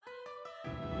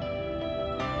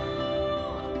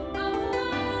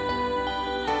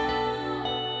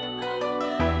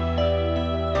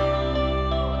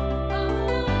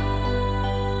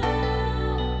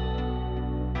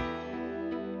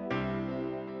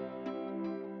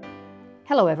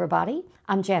Hello, everybody.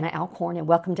 I'm Jana Alcorn, and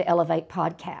welcome to Elevate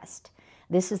Podcast.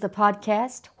 This is the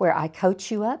podcast where I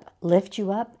coach you up, lift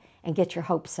you up, and get your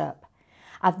hopes up.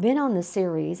 I've been on the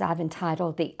series I've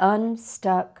entitled the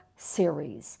Unstuck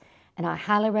Series, and I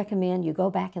highly recommend you go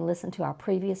back and listen to our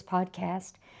previous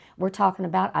podcast. We're talking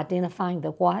about identifying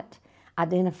the what,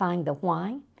 identifying the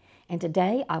why, and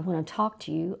today I want to talk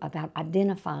to you about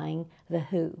identifying the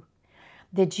who.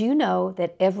 Did you know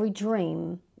that every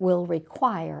dream will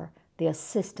require the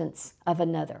assistance of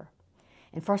another?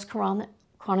 In 1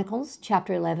 Chronicles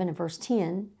chapter 11 and verse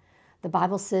 10, the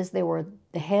Bible says there were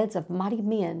the heads of mighty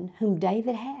men whom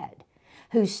David had,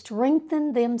 who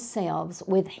strengthened themselves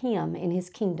with him in his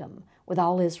kingdom, with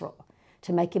all Israel,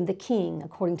 to make him the king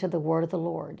according to the word of the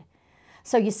Lord.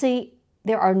 So you see,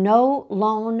 there are no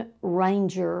lone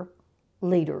ranger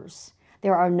leaders.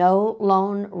 There are no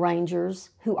lone rangers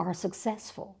who are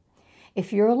successful.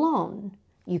 If you're alone,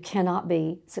 you cannot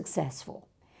be successful.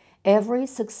 Every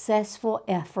successful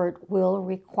effort will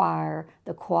require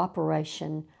the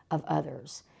cooperation of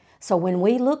others. So when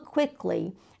we look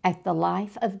quickly at the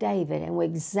life of David and we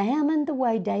examine the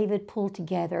way David pulled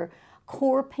together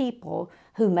core people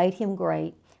who made him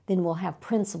great, then we'll have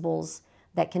principles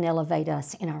that can elevate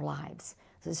us in our lives.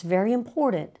 So it's very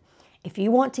important. If you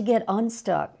want to get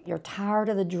unstuck, you're tired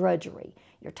of the drudgery,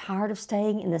 you're tired of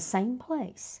staying in the same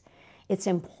place, it's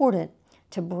important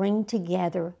to bring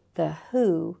together the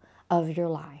who of your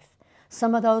life.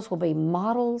 Some of those will be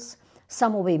models,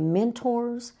 some will be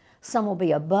mentors, some will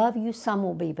be above you, some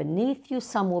will be beneath you,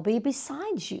 some will be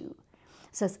beside you.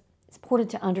 So it's important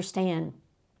to understand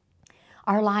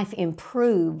our life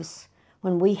improves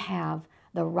when we have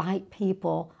the right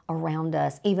people around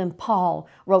us. Even Paul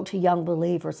wrote to young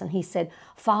believers and he said,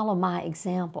 follow my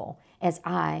example as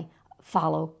I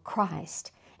follow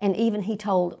Christ. And even he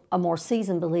told a more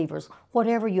seasoned believers,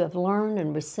 whatever you have learned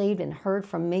and received and heard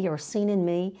from me or seen in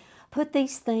me, put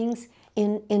these things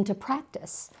into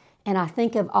practice. And I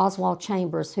think of Oswald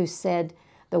Chambers, who said,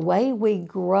 the way we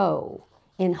grow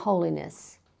in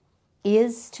holiness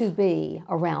is to be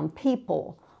around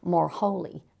people more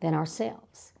holy than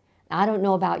ourselves. I don't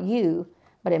know about you,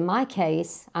 but in my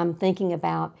case, I'm thinking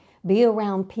about be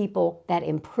around people that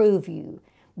improve you,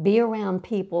 be around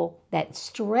people that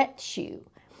stretch you.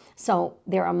 So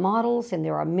there are models and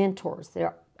there are mentors.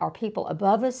 There are people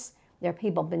above us, there are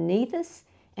people beneath us,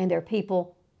 and there are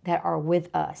people that are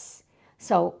with us.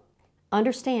 So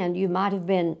understand you might have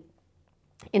been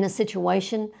in a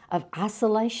situation of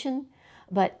isolation,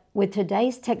 but with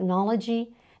today's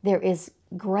technology, there is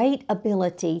great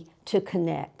ability to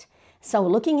connect. So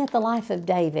looking at the life of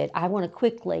David, I want to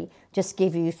quickly just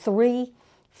give you 3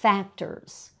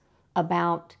 factors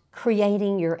about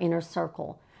creating your inner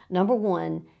circle. Number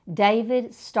 1,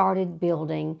 David started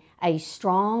building a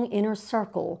strong inner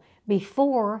circle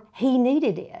before he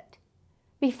needed it.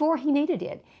 Before he needed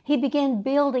it. He began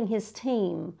building his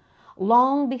team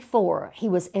long before he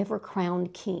was ever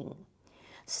crowned king.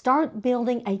 Start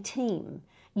building a team.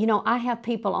 You know, I have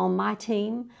people on my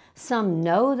team. Some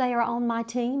know they are on my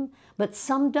team, but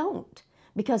some don't,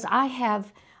 because I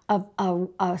have a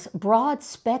broad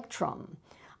spectrum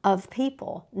of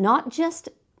people, not just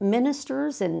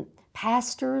ministers and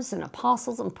pastors and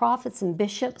apostles and prophets and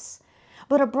bishops,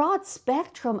 but a broad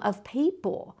spectrum of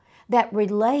people that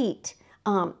relate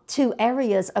to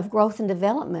areas of growth and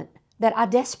development that I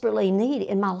desperately need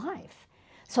in my life.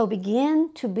 So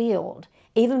begin to build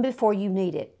even before you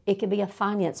need it. It could be a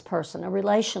finance person, a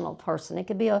relational person. It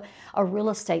could be a real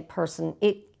estate person.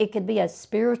 It could be a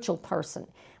spiritual person.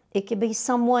 It could be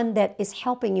someone that is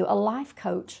helping you, a life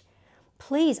coach.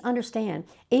 Please understand,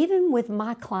 even with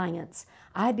my clients,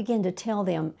 I begin to tell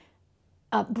them,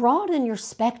 broaden your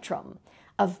spectrum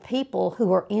of people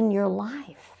who are in your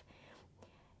life.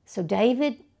 So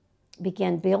David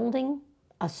began building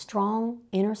a strong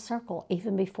inner circle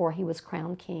even before he was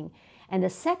crowned king. And the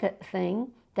second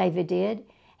thing David did,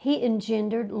 he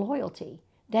engendered loyalty.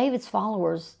 David's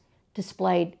followers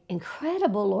displayed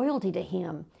incredible loyalty to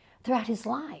him throughout his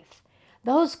life.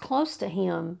 Those close to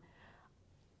him,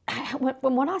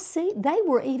 when I see, they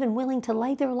were even willing to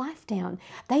lay their life down.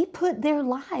 They put their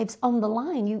lives on the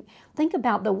line. You think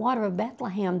about the water of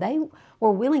Bethlehem. They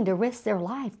were willing to risk their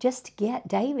life just to get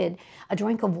David a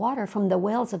drink of water from the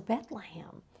wells of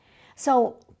Bethlehem.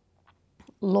 So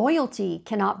loyalty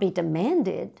cannot be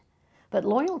demanded, but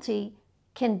loyalty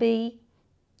can be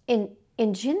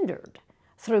engendered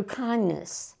through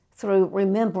kindness, through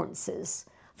remembrances,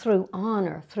 through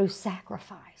honor, through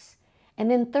sacrifice. And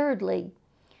then thirdly,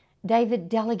 David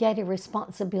delegated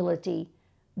responsibility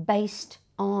based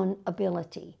on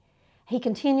ability. He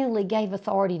continually gave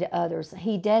authority to others.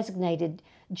 He designated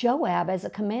Joab as a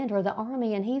commander of the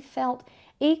army, and he felt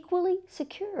equally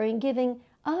secure in giving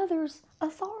others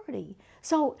authority.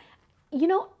 So,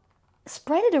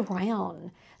 spread it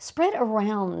around. Spread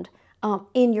around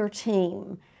in your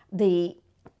team the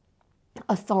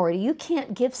authority. You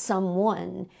can't give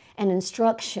someone an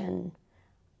instruction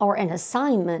or an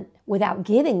assignment without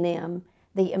giving them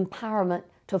the empowerment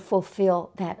to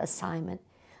fulfill that assignment.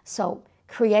 So,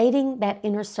 creating that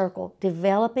inner circle,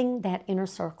 developing that inner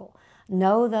circle.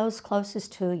 Know those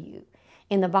closest to you.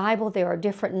 In the Bible, there are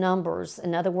different numbers.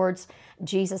 In other words,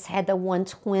 Jesus had the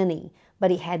 120,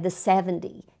 but he had the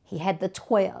 70. He had the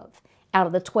 12. Out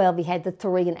of the 12, he had the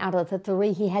 3, and out of the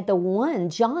 3, he had the 1,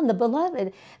 John the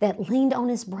beloved, that leaned on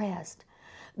his breast.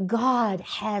 God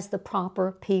has the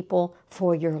proper people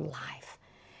for your life.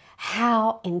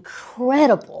 How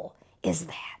incredible is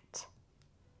that?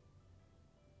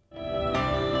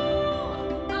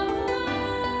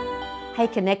 Hey,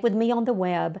 connect with me on the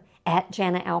web at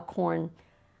Jana Alcorn.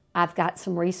 I've got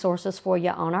some resources for you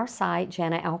on our site,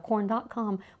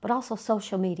 janaalcorn.com, but also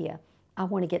social media. I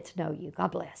want to get to know you.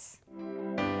 God bless.